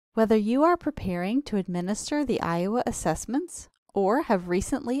Whether you are preparing to administer the Iowa assessments or have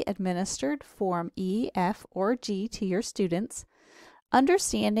recently administered Form E, F, or G to your students,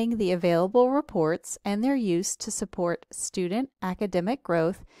 understanding the available reports and their use to support student academic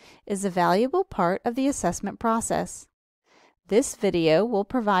growth is a valuable part of the assessment process. This video will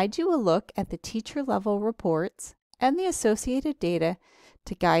provide you a look at the teacher-level reports and the associated data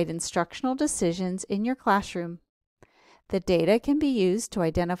to guide instructional decisions in your classroom. The data can be used to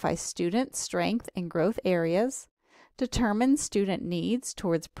identify student strength and growth areas, determine student needs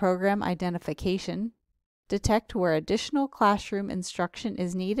towards program identification, detect where additional classroom instruction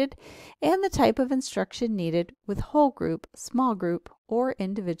is needed, and the type of instruction needed with whole group, small group, or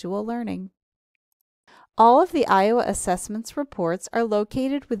individual learning. All of the Iowa Assessments reports are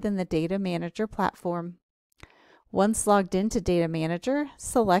located within the DataManager platform. Once logged into DataManager,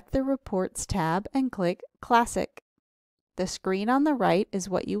 select the Reports tab and click Classic. The screen on the right is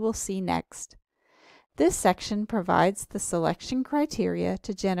what you will see next. This section provides the selection criteria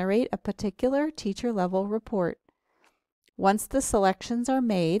to generate a particular teacher-level report. Once the selections are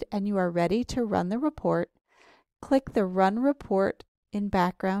made and you are ready to run the report, click the Run Report in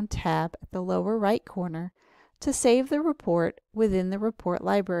Background tab at the lower right corner to save the report within the report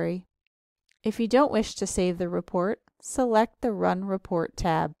library. If you don't wish to save the report, select the Run Report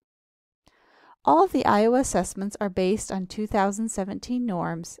tab. All of the Iowa assessments are based on 2017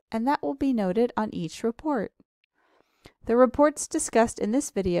 norms, and that will be noted on each report. The reports discussed in this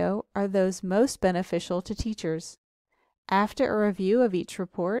video are those most beneficial to teachers. After a review of each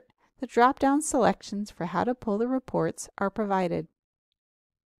report, the drop-down selections for how to pull the reports are provided.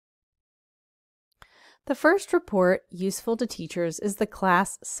 The first report useful to teachers is the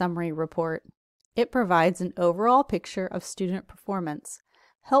Class Summary Report. It provides an overall picture of student performance,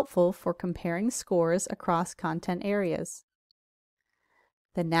 helpful for comparing scores across content areas.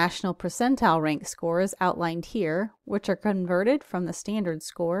 The National Percentile Rank scores outlined here, which are converted from the standard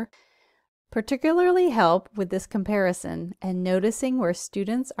score, particularly help with this comparison and noticing where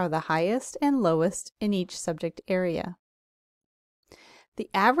students are the highest and lowest in each subject area. The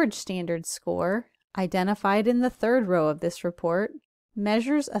average standard score, identified in the third row of this report,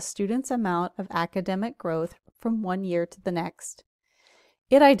 measures a student's amount of academic growth from one year to the next.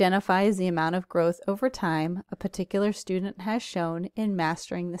 It identifies the amount of growth over time a particular student has shown in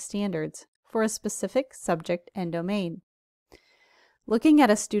mastering the standards for a specific subject and domain. Looking at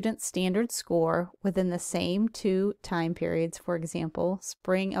a student's standard score within the same two time periods, for example,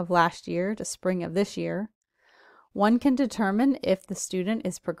 spring of last year to spring of this year, one can determine if the student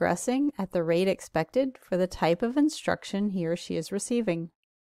is progressing at the rate expected for the type of instruction he or she is receiving.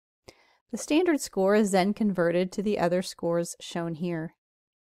 The standard score is then converted to the other scores shown here.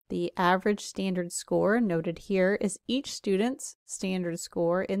 The average standard score noted here is each student's standard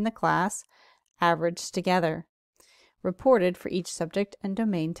score in the class averaged together, reported for each subject and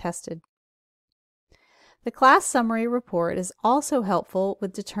domain tested. The Class Summary Report is also helpful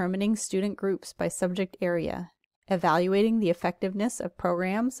with determining student groups by subject area, evaluating the effectiveness of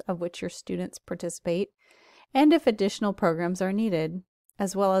programs of which your students participate, and if additional programs are needed,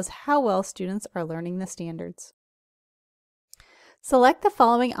 as well as how well students are learning the standards. Select the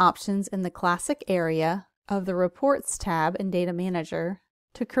following options in the Classic area of the Reports tab in DataManager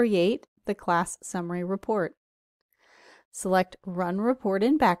to create the Class Summary Report. Select Run Report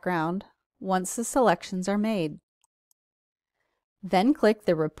in Background once the selections are made. Then click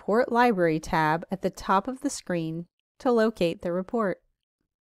the Report Library tab at the top of the screen to locate the report.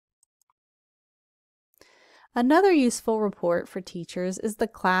 Another useful report for teachers is the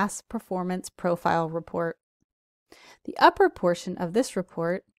Class Performance Profile Report. The upper portion of this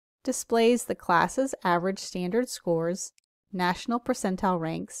report displays the class's average standard scores, national percentile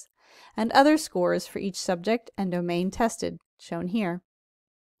ranks, and other scores for each subject and domain tested, shown here.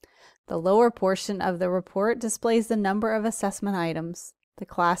 The lower portion of the report displays the number of assessment items, the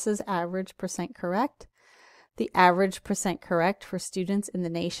class's average percent correct, the average percent correct for students in the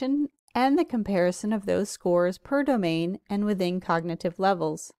nation, and the comparison of those scores per domain and within cognitive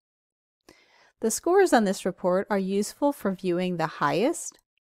levels. The scores on this report are useful for viewing the highest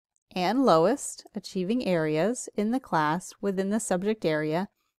and lowest achieving areas in the class within the subject area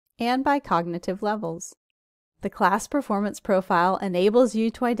and by cognitive levels. The Class Performance Profile enables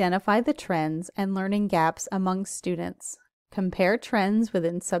you to identify the trends and learning gaps among students, compare trends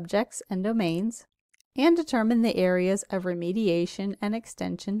within subjects and domains, and determine the areas of remediation and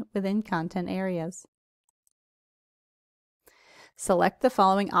extension within content areas. Select the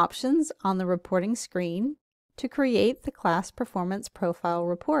following options on the reporting screen to create the Class Performance Profile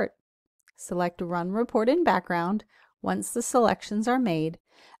report. Select Run Report in Background once the selections are made,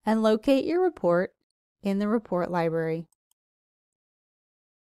 and locate your report in the report library.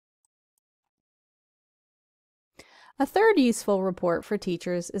 A third useful report for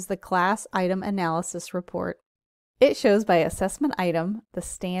teachers is the Class Item Analysis Report. It shows by assessment item the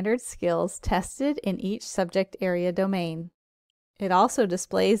standard skills tested in each subject area domain. It also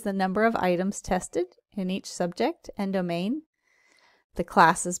displays the number of items tested in each subject and domain, the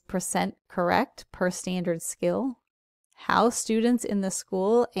class's percent correct per standard skill, how students in the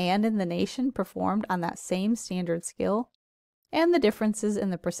school and in the nation performed on that same standard skill, and the differences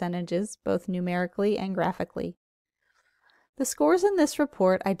in the percentages, both numerically and graphically. The scores in this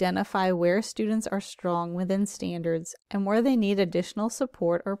report identify where students are strong within standards and where they need additional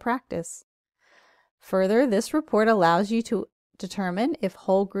support or practice. Further, this report allows you to determine if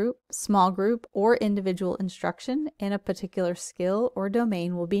whole group, small group, or individual instruction in a particular skill or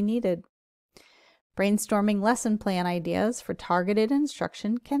domain will be needed. Brainstorming lesson plan ideas for targeted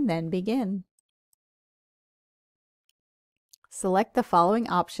instruction can then begin. Select the following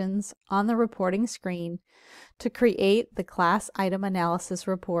options on the reporting screen to create the Class Item Analysis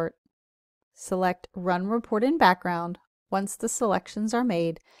Report. Select Run Report in Background once the selections are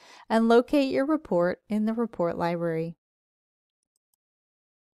made, and locate your report in the report library.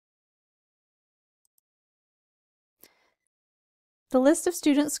 The List of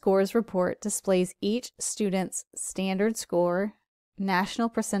Student Scores report displays each student's standard score, national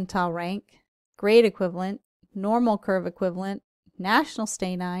percentile rank, grade equivalent, normal curve equivalent, national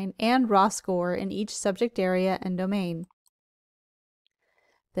stay9, and raw score in each subject area and domain.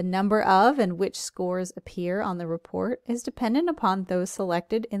 The number of and which scores appear on the report is dependent upon those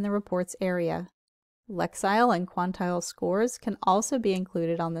selected in the report's area. Lexile and quantile scores can also be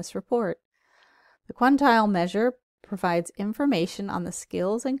included on this report. The quantile measure provides information on the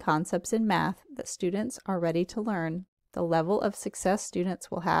skills and concepts in math that students are ready to learn, the level of success students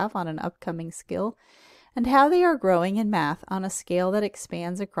will have on an upcoming skill, and how they are growing in math on a scale that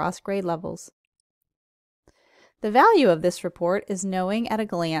expands across grade levels. The value of this report is knowing at a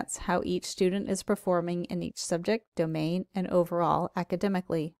glance how each student is performing in each subject, domain, and overall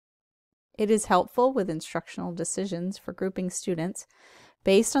academically. It is helpful with instructional decisions for grouping students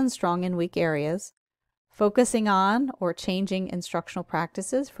based on strong and weak areas, focusing on or changing instructional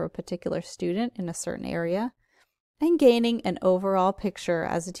practices for a particular student in a certain area, and gaining an overall picture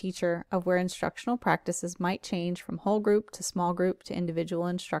as a teacher of where instructional practices might change from whole group to small group to individual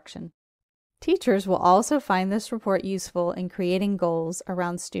instruction. Teachers will also find this report useful in creating goals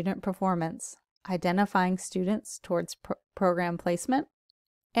around student performance, identifying students towards program placement,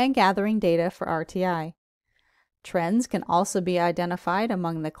 and gathering data for RTI. Trends can also be identified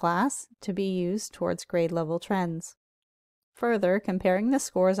among the class to be used towards grade level trends. Further, comparing the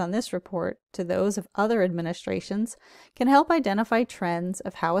scores on this report to those of other administrations can help identify trends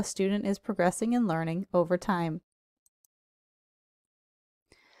of how a student is progressing in learning over time.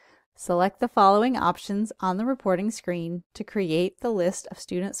 Select the following options on the reporting screen to create the List of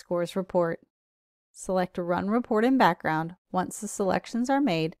Student Scores report. Select Run Report in Background once the selections are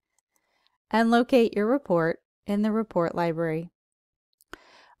made, and locate your report in the report library.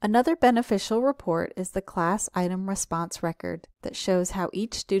 Another beneficial report is the Class Item Response Record that shows how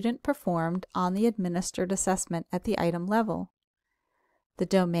each student performed on the administered assessment at the item level. The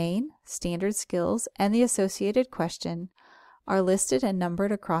domain, standard skills, and the associated question are listed and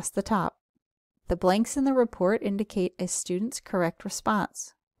numbered across the top. The blanks in the report indicate a student's correct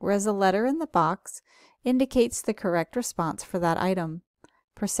response, whereas a letter in the box indicates the correct response for that item.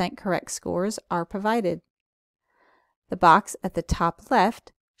 Percent correct scores are provided. The box at the top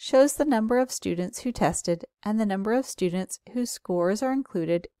left shows the number of students who tested and the number of students whose scores are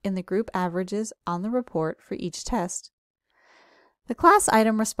included in the group averages on the report for each test. The Class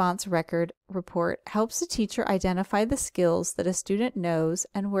Item Response Record report helps a teacher identify the skills that a student knows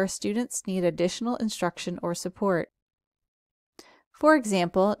and where students need additional instruction or support. For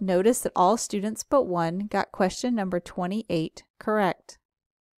example, notice that all students but one got question number 28 correct.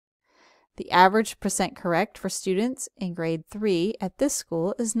 The average percent correct for students in grade 3 at this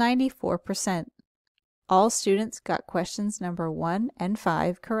school is 94%. All students got questions number 1 and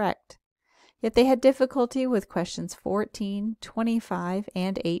 5 correct, yet they had difficulty with questions 14, 25,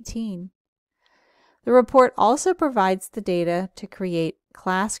 and 18. The report also provides the data to create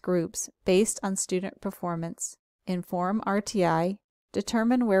class groups based on student performance, inform RTI,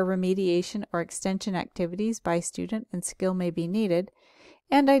 determine where remediation or extension activities by student and skill may be needed,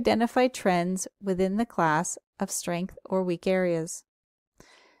 and identify trends within the class of strength or weak areas.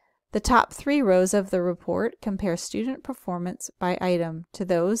 The top 3 rows of the report compare student performance by item to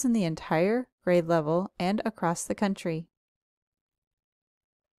those in the entire grade level and across the country.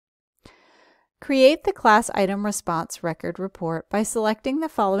 Create the class item response record report by selecting the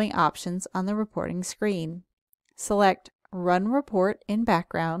following options on the reporting screen. Select Run Report in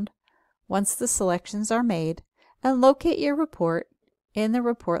background once the selections are made, and locate your report in the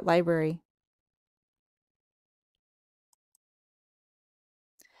report library.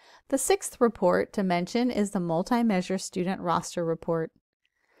 The sixth report to mention is the Multimeasure Student Roster report.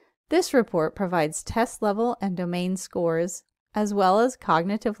 This report provides test level and domain scores, as well as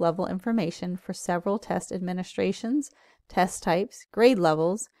cognitive level information for several test administrations, test types, grade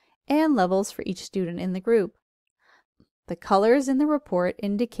levels, and levels for each student in the group. The colors in the report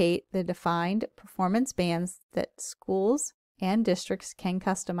indicate the defined performance bands that schools and districts can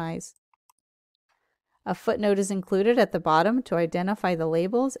customize. A footnote is included at the bottom to identify the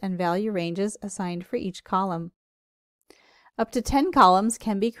labels and value ranges assigned for each column. Up to 10 columns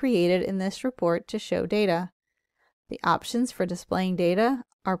can be created in this report to show data. The options for displaying data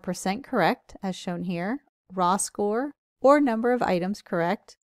are % correct, as shown here, raw score, or number of items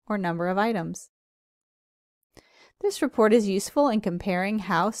correct, or number of items. This report is useful in comparing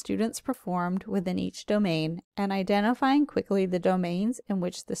how students performed within each domain and identifying quickly the domains in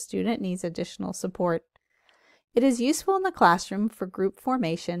which the student needs additional support. It is useful in the classroom for group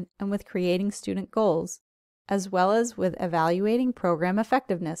formation and with creating student goals, as well as with evaluating program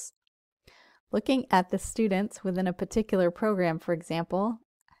effectiveness. Looking at the students within a particular program, for example,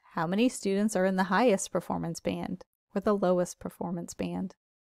 how many students are in the highest performance band or the lowest performance band?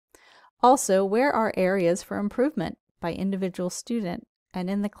 Also, where are areas for improvement by individual student and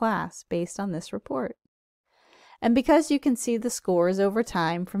in the class based on this report? And because you can see the scores over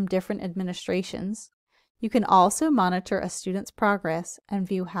time from different administrations, you can also monitor a student's progress and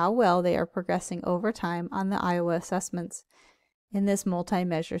view how well they are progressing over time on the Iowa assessments in this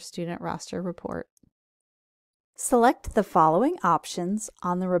Multi-Measure Student Roster report. Select the following options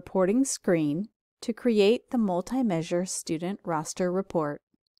on the reporting screen to create the Multi-Measure Student Roster report.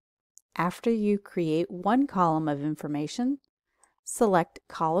 After you create one column of information, select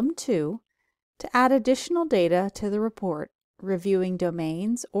Column 2 to add additional data to the report, reviewing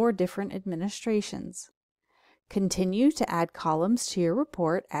domains or different administrations. Continue to add columns to your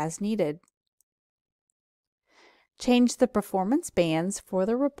report as needed. Change the performance bands for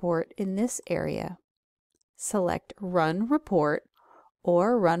the report in this area. Select Run Report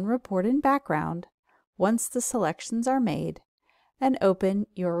or Run Report in background once the selections are made, and open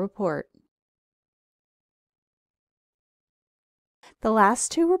your report. The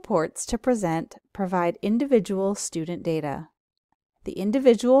last two reports to present provide individual student data. The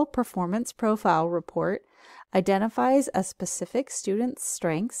Individual Performance Profile report identifies a specific student's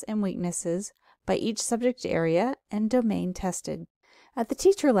strengths and weaknesses by each subject area and domain tested. At the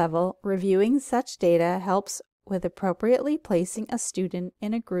teacher level, reviewing such data helps with appropriately placing a student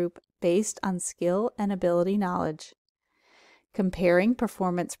in a group based on skill and ability knowledge. Comparing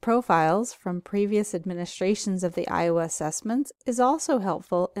performance profiles from previous administrations of the Iowa assessments is also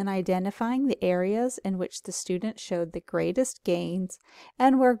helpful in identifying the areas in which the student showed the greatest gains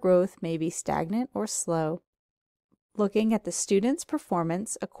and where growth may be stagnant or slow. Looking at the student's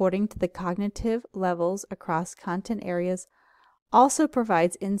performance according to the cognitive levels across content areas also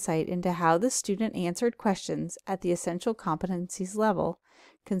provides insight into how the student answered questions at the essential competencies level,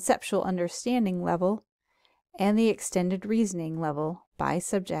 conceptual understanding level, and the extended reasoning level by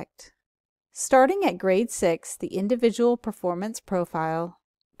subject. Starting at grade 6, the Individual Performance Profile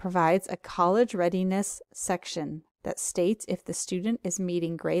provides a college readiness section that states if the student is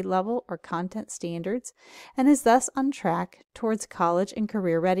meeting grade level or content standards and is thus on track towards college and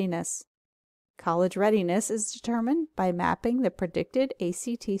career readiness. College readiness is determined by mapping the predicted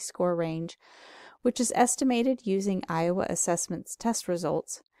ACT score range, which is estimated using Iowa Assessment's test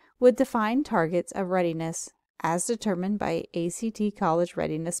results, with defined targets of readiness as determined by ACT college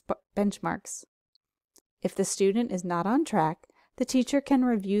readiness benchmarks. If the student is not on track, the teacher can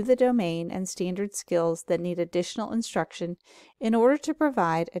review the domain and standard skills that need additional instruction in order to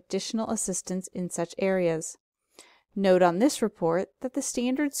provide additional assistance in such areas. Note on this report that the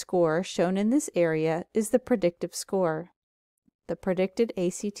standard score shown in this area is the predictive score. The predicted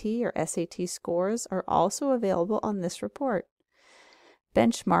ACT or SAT scores are also available on this report.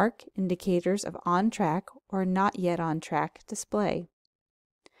 Benchmark indicators of on track or not yet on track display.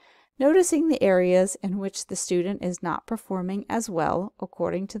 Noticing the areas in which the student is not performing as well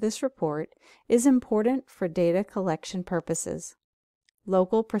according to this report is important for data collection purposes.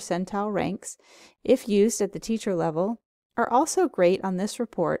 Local percentile ranks, if used at the teacher level, are also great on this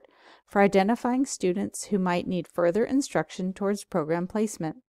report for identifying students who might need further instruction towards program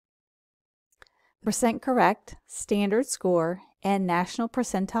placement. Percent correct, standard score, and national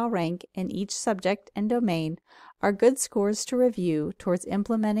percentile rank in each subject and domain are good scores to review towards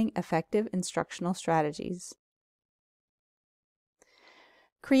implementing effective instructional strategies.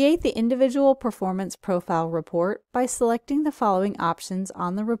 Create the individual performance profile report by selecting the following options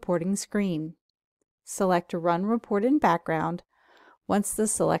on the reporting screen. Select Run Report in Background once the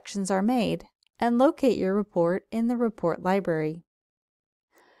selections are made, and locate your report in the report library.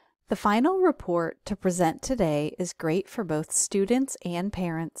 The final report to present today is great for both students and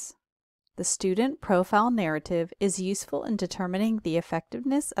parents. The student profile narrative is useful in determining the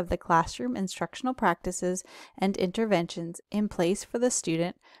effectiveness of the classroom instructional practices and interventions in place for the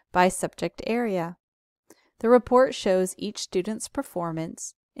student by subject area. The report shows each student's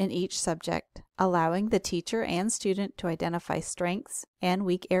performance in each subject, allowing the teacher and student to identify strengths and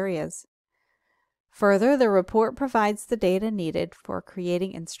weak areas. Further, the report provides the data needed for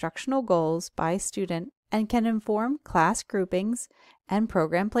creating instructional goals by student and can inform class groupings and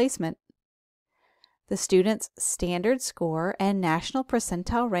program placement. The student's standard score and national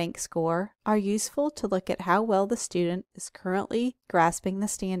percentile rank score are useful to look at how well the student is currently grasping the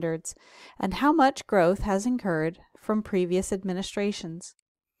standards and how much growth has occurred from previous administrations.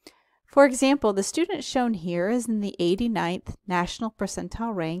 For example, the student shown here is in the 89th national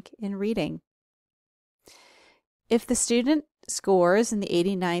percentile rank in reading. If the student scores in the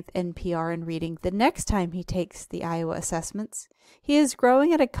 89th NPR in reading the next time he takes the Iowa assessments, he is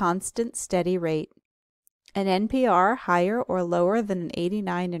growing at a constant, steady rate. An NPR higher or lower than an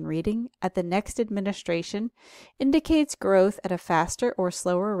 89 in reading at the next administration indicates growth at a faster or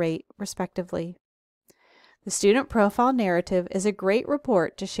slower rate, respectively. The student profile narrative is a great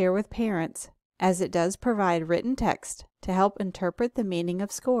report to share with parents, as it does provide written text to help interpret the meaning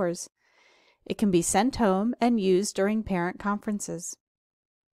of scores. It can be sent home and used during parent conferences.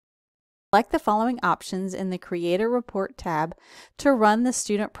 Select the following options in the Create a Report tab to run the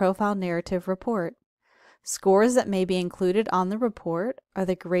student profile narrative report. Scores that may be included on the report are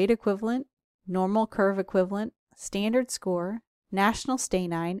the grade equivalent, normal curve equivalent, standard score, national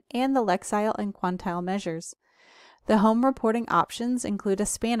stanine, and the Lexile and quantile measures. The home reporting options include a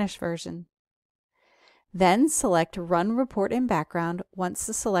Spanish version. Then select Run Report in Background once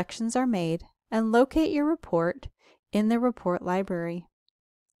the selections are made, and locate your report in the report library.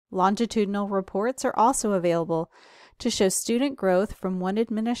 Longitudinal reports are also available to show student growth from one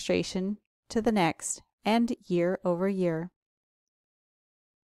administration to the next and year over year.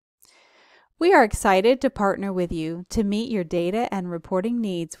 We are excited to partner with you to meet your data and reporting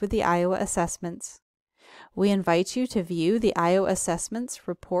needs with the Iowa assessments. We invite you to view the Iowa assessments,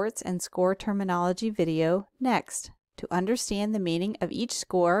 reports, and score terminology video next to understand the meaning of each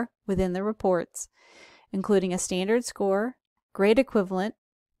score within the reports, including a standard score, grade equivalent,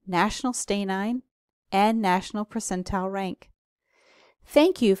 national stanine, and national percentile rank.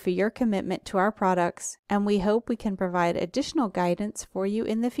 Thank you for your commitment to our products, and we hope we can provide additional guidance for you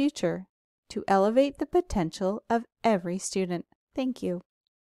in the future to elevate the potential of every student. Thank you.